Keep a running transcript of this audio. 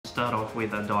start off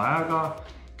with a Dialga,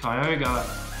 Kyogre.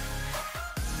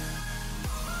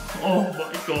 Oh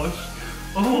my gosh.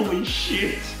 Holy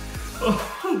shit. Oh,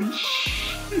 holy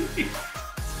shit.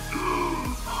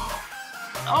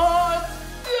 Oh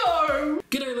no!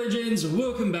 G'day legends,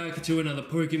 welcome back to another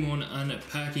Pokemon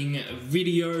unpacking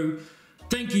video.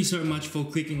 Thank you so much for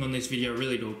clicking on this video, I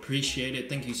really do appreciate it.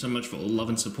 Thank you so much for all the love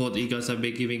and support that you guys have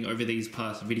been giving over these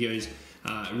past videos.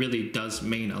 It really does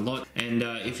mean a lot. And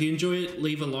if you enjoy it,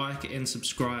 leave a like and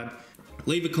subscribe.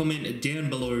 Leave a comment down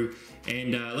below,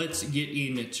 and let's get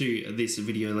into this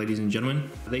video, ladies and gentlemen.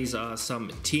 These are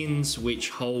some tins which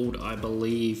hold, I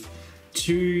believe,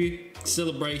 2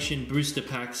 celebration booster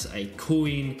packs, a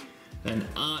coin, an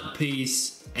art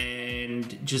piece,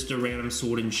 and just a random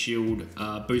sword and shield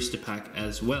booster pack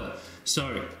as well.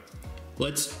 So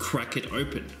let's crack it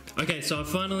open. Okay, so I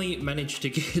finally managed to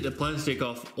get the plastic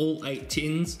off all 8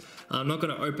 tins. I'm not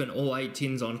going to open all 8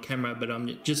 tins on camera, but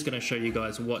I'm just going to show you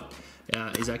guys what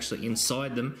is actually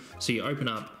inside them. So you open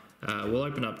up, we'll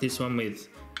open up this one with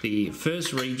the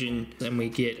first region, then we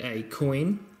get a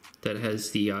coin that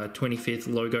has the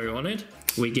 25th logo on it.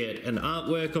 We get an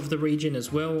artwork of the region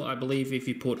as well. I believe if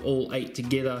you put all 8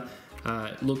 together,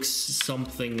 it looks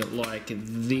something like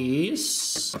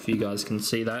this. If you guys can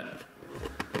see that.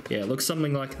 Yeah, it looks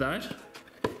something like that,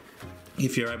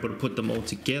 if you're able to put them all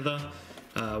together.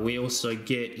 We also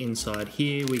get inside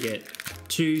here, we get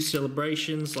 2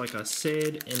 celebrations, like I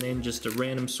said, and then just a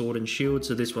random sword and shield.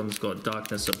 So this one's got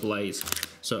Darkness Ablaze.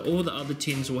 So all the other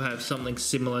tins will have something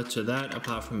similar to that,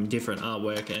 apart from different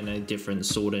artwork and a different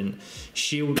sword and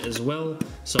shield as well.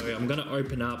 So I'm going to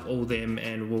open up all them,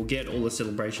 and we'll get all the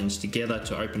celebrations together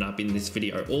to open up in this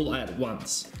video all at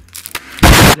once.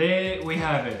 There we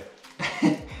have it.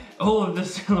 All of the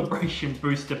celebration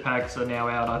booster packs are now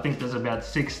out. I think there's about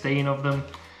 16 of them.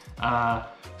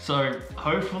 So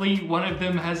hopefully one of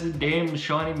them has a damn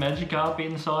shiny Magikarp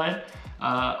inside.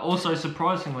 Also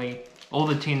surprisingly, all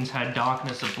the tins had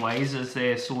Darkness Ablaze as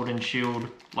their sword and shield,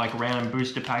 like random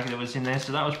booster pack that was in there.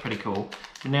 So that was pretty cool.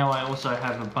 But now I also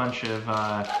have a bunch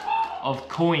of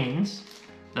coins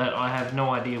that I have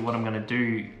no idea what I'm gonna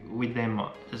do with them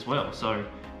as well. So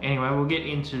anyway, we'll get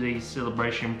into these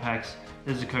celebration packs.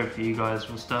 There's a code for you guys.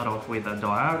 We'll start off with a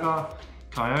Dialga,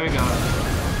 Kyogre.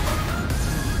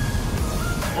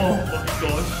 Oh my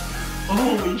gosh.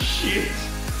 Holy shit.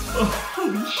 Oh,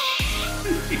 holy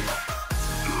shit.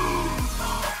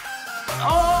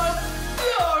 Oh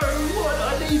no! What? I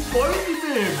need both of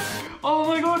them. Oh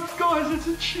my god, guys,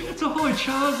 it's a Holy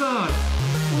Charizard.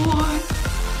 What?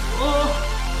 Oh.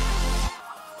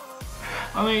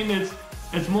 I mean,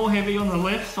 it's more heavy on the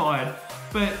left side,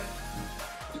 but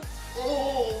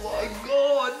oh my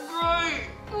god,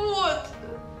 bro! What?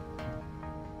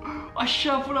 I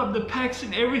shuffled up the packs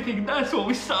and everything. That's what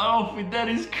we start off with. That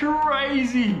is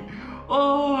crazy.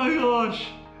 Oh my gosh.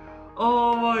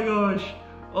 Oh my gosh.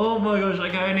 Oh my gosh.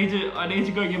 Okay, I need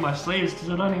to go get my sleeves because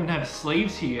I don't even have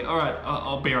sleeves here. All right,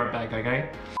 I'll be right back.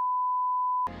 Okay.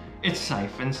 It's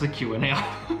safe and secure now.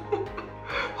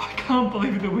 I can't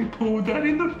believe that we pulled that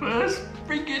in the first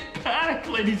freaking pack,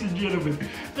 ladies and gentlemen.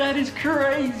 That is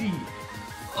crazy.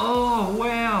 Oh,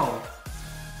 wow.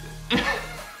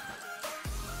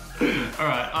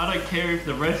 Alright, I don't care if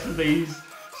the rest of these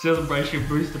celebration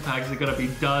booster packs are gonna be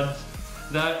duds.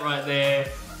 That right there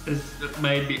has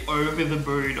made me over the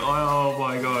moon. Oh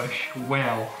my gosh.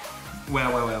 Wow.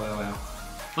 Wow, wow, wow, wow, wow.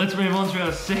 Let's move on to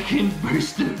our second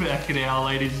booster pack now,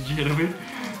 ladies and gentlemen.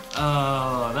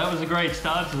 That was a great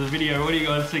start to the video. What do you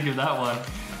guys think of that one?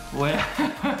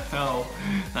 Wow.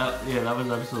 That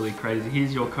was absolutely crazy.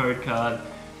 Here's your code card.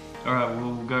 Alright,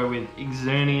 we'll go with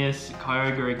Xerneas,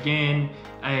 Kyogre again,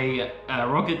 a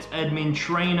Rockets admin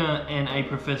trainer, and a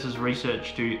Professor's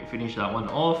Research to finish that one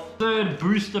off. Third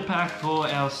booster pack for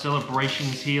our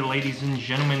celebrations here, ladies and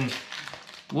gentlemen.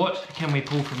 What can we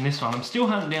pull from this one? I'm still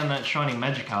hunting down that shiny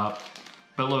Magikarp,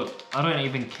 but look, I don't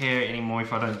even care anymore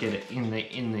if I don't get it in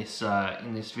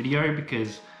this video,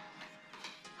 because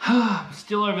I'm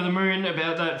still over the moon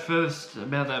about that first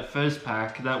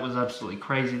pack. That was absolutely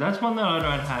crazy. That's one that I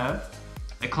don't have.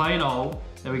 A Claydol.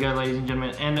 There we go, ladies and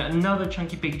gentlemen. And another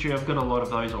Chunky Pikachu. I've got a lot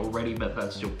of those already, but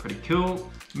that's still pretty cool.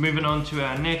 Moving on to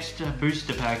our next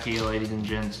booster pack here, ladies and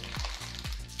gents.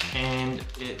 And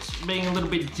it's being a little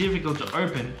bit difficult to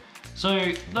open.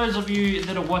 So those of you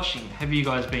that are watching, have you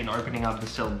guys been opening up the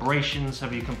celebrations?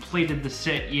 Have you completed the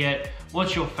set yet?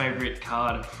 What's your favorite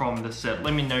card from the set?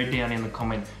 Let me know down in the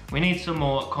comment. We need some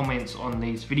more comments on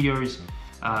these videos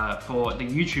for the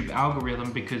YouTube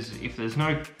algorithm, because if there's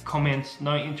no comments,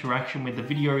 no interaction with the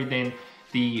video, then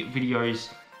the videos...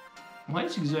 What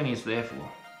is Xerneas there for?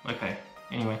 Okay,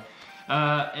 anyway.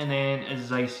 And then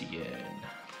Zacian.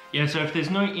 Yeah, so if there's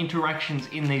no interactions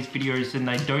in these videos, then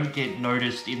they don't get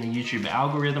noticed in the YouTube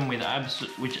algorithm, which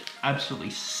absolutely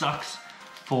sucks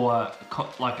for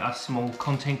like us small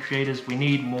content creators. We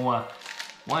need more.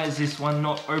 Why is this one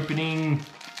not opening?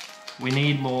 We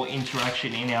need more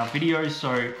interaction in our videos.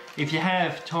 So if you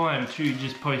have time to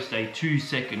just post a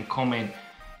 2-second comment,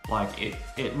 like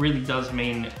it really does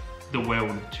mean the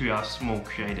world to us small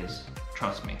creators.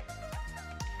 Trust me.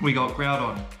 We got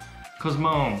Groudon,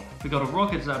 Cosmome, we got a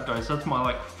Rocket Zapdos, that's my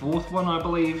like 4th one I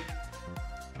believe.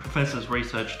 Professor's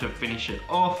Research to finish it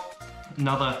off.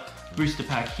 Another booster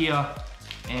pack here,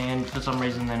 and for some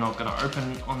reason they're not gonna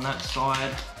open on that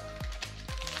side.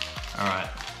 Alright,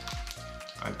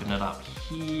 open it up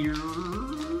here.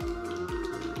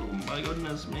 Oh my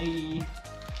goodness me.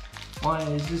 Why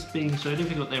is this being so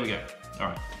difficult? There we go.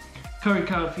 Alright, code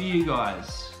card for you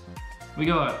guys. We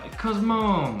got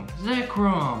Cosmome,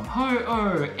 Zekrom,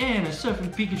 Ho-Oh, and a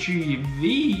Surfing Pikachu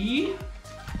V.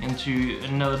 Into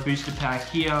another booster pack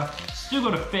here. Still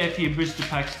got a fair few booster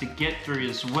packs to get through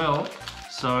as well.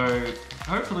 So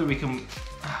hopefully we can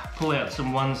pull out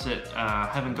some ones that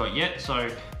haven't got yet. So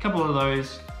a couple of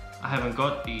those I haven't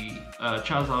got. The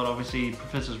Charizard, obviously,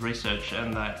 Professor's Research,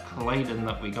 and that Claydon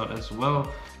that we got as well.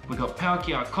 We got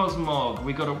Palkia, Cosmog,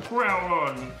 we got a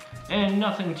Groudon, and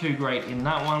nothing too great in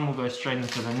that one. We'll go straight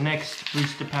into the next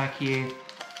booster pack here.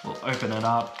 We'll open it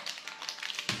up.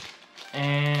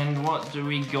 And what do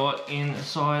we got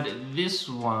inside this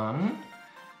one?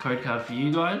 Code card for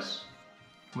you guys.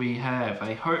 We have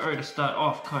a Ho-Oh to start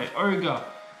off, Kyogre,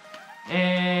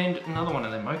 and another one of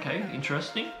them. Okay,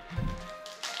 interesting.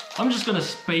 I'm just gonna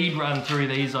speed run through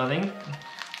these, I think.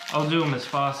 I'll do them as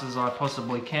fast as I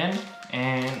possibly can,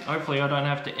 and hopefully I don't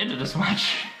have to edit as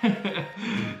much.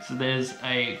 So there's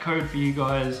a code for you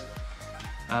guys.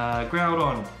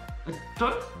 Groudon.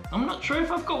 I'm not sure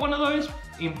if I've got one of those.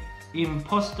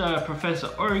 Imposter Professor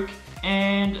Oak,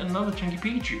 and another Chunky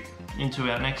Pikachu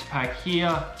into our next pack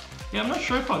here. Yeah, I'm not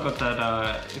sure if I got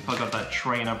that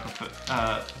trainer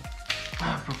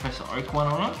Professor Oak one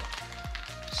or not.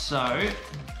 So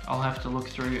I'll have to look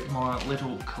through my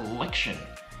little collection.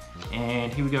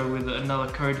 And here we go with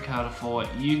another code card for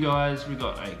you guys. We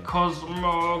got a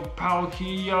Cosmog,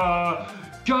 Palkia,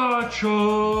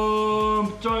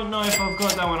 Garchomp. Don't know if I've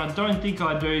got that one. I don't think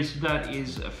I do, so that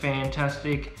is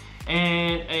fantastic.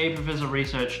 And a Professor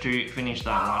Research to finish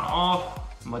that one off.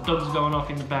 My dog's going off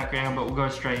in the background, but we'll go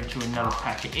straight into another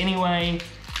pack anyway.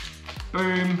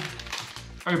 Boom.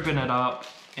 Open it up,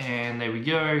 and there we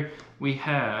go. We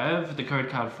have the code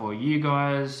card for you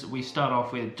guys. We start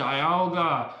off with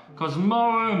Dialga,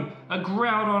 Cosmome, a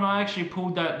Groudon. I actually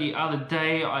pulled that the other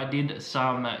day. I did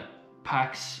some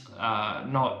packs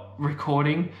not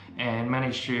recording and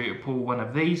managed to pull one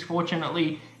of these,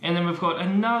 fortunately. And then we've got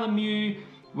another Mew,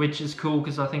 which is cool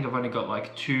because I think I've only got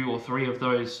like 2 or 3 of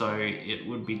those, so it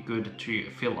would be good to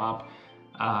fill up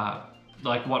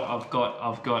like what I've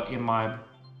got in my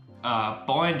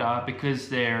binder, because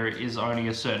there is only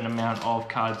a certain amount of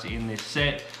cards in this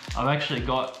set. I've actually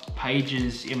got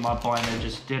pages in my binder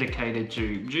just dedicated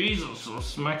to, Jesus, I'll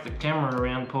smack the camera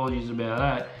around, apologies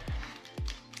about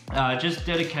that. Just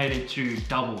dedicated to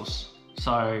doubles.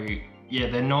 So yeah,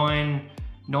 they're 9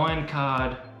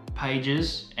 card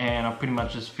pages, and I pretty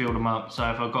much just filled them up. So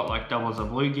if I've got like doubles of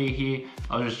Lugia here,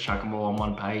 I'll just chuck them all on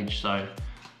one page. So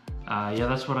yeah,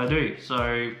 that's what I do.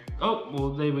 So, oh, well,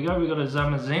 there we go. We got a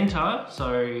Zamazenta.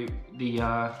 So the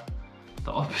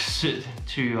opposite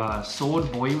to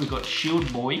Sword Boy, we got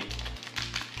Shield Boy.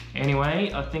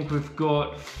 Anyway, I think we've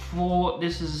got 4.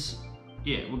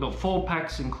 We've got 4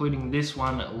 packs, including this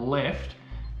one left.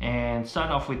 And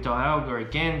starting off with Dialga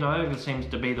again. Dialga seems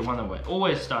to be the one that we're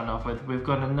always starting off with. We've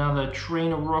got another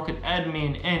Trainer Rocket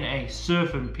Admin and a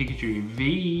Surfing Pikachu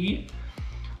V.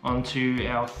 Onto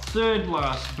our 3rd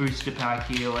last booster pack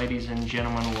here, ladies and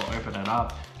gentlemen. We'll open it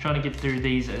up. Trying to get through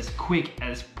these as quick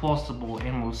as possible,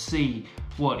 and we'll see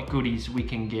what goodies we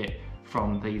can get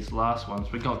from these last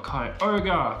ones. We got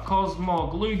Kyogre,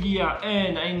 Cosmog, Lugia,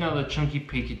 and another Chunky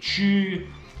Pikachu.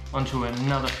 Onto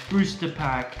another booster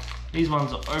pack. These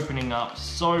ones are opening up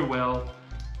so well,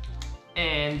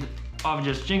 and I've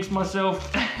just jinxed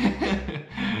myself.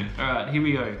 Alright, here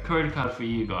we go. Code card for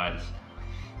you guys.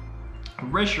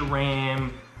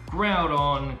 Reshiram,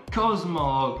 Groudon,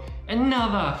 Cosmog,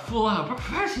 another full up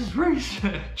Professor's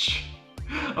Research.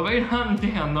 I've been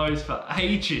hunting down those for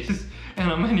ages,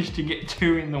 and I managed to get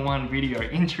 2 in the one video.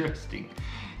 Interesting.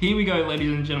 Here we go,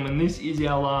 ladies and gentlemen. This is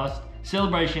our last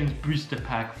Celebrations booster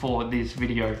pack for this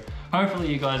video.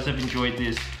 Hopefully you guys have enjoyed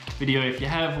this video. If you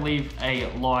have, leave a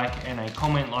like and a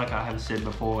comment like I have said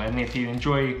before. And if you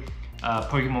enjoy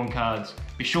Pokemon cards,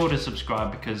 be sure to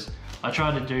subscribe because I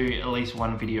try to do at least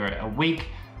one video a week,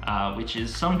 which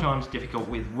is sometimes difficult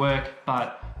with work,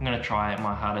 but I'm gonna try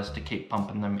my hardest to keep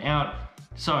pumping them out.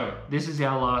 So this is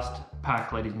our last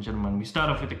pack, ladies and gentlemen. We start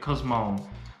off with the Cosmone.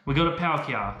 We got a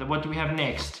Palkia. What do we have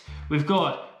next? We've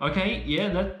got, okay,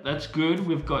 yeah, that's good.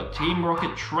 We've got Team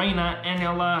Rocket Trainer, and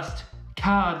our last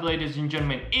card, ladies and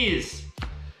gentlemen, is...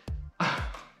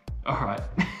 Alright.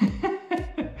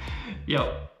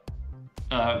 Yo.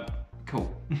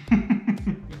 Cool.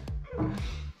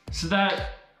 So that,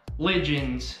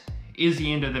 Legends, is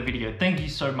the end of the video. Thank you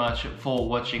so much for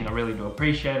watching. I really do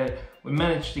appreciate it. We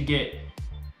managed to get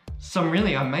some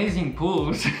really amazing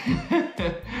pulls.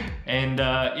 And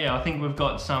yeah, I think we've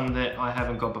got some that I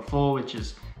haven't got before, which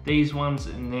is these ones,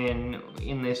 and then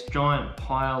in this giant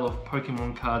pile of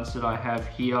Pokemon cards that I have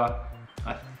here,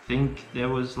 I think there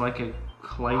was like a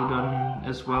Claydon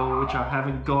as well, which I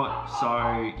haven't got.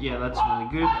 So yeah, that's really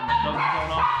good. And the dog's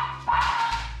going off.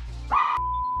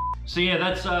 So yeah,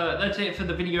 that's it for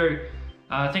the video.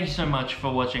 Thank you so much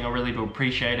for watching. I really do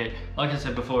appreciate it. Like I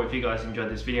said before, if you guys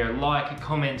enjoyed this video, like,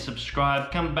 comment,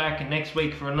 subscribe, come back next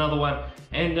week for another one.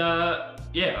 And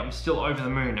yeah, I'm still over the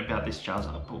moon about this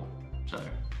Charizard pull. So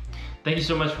thank you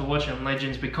so much for watching,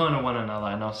 Legends. Be kind to one another,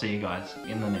 and I'll see you guys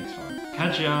in the next one.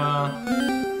 Catch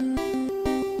ya!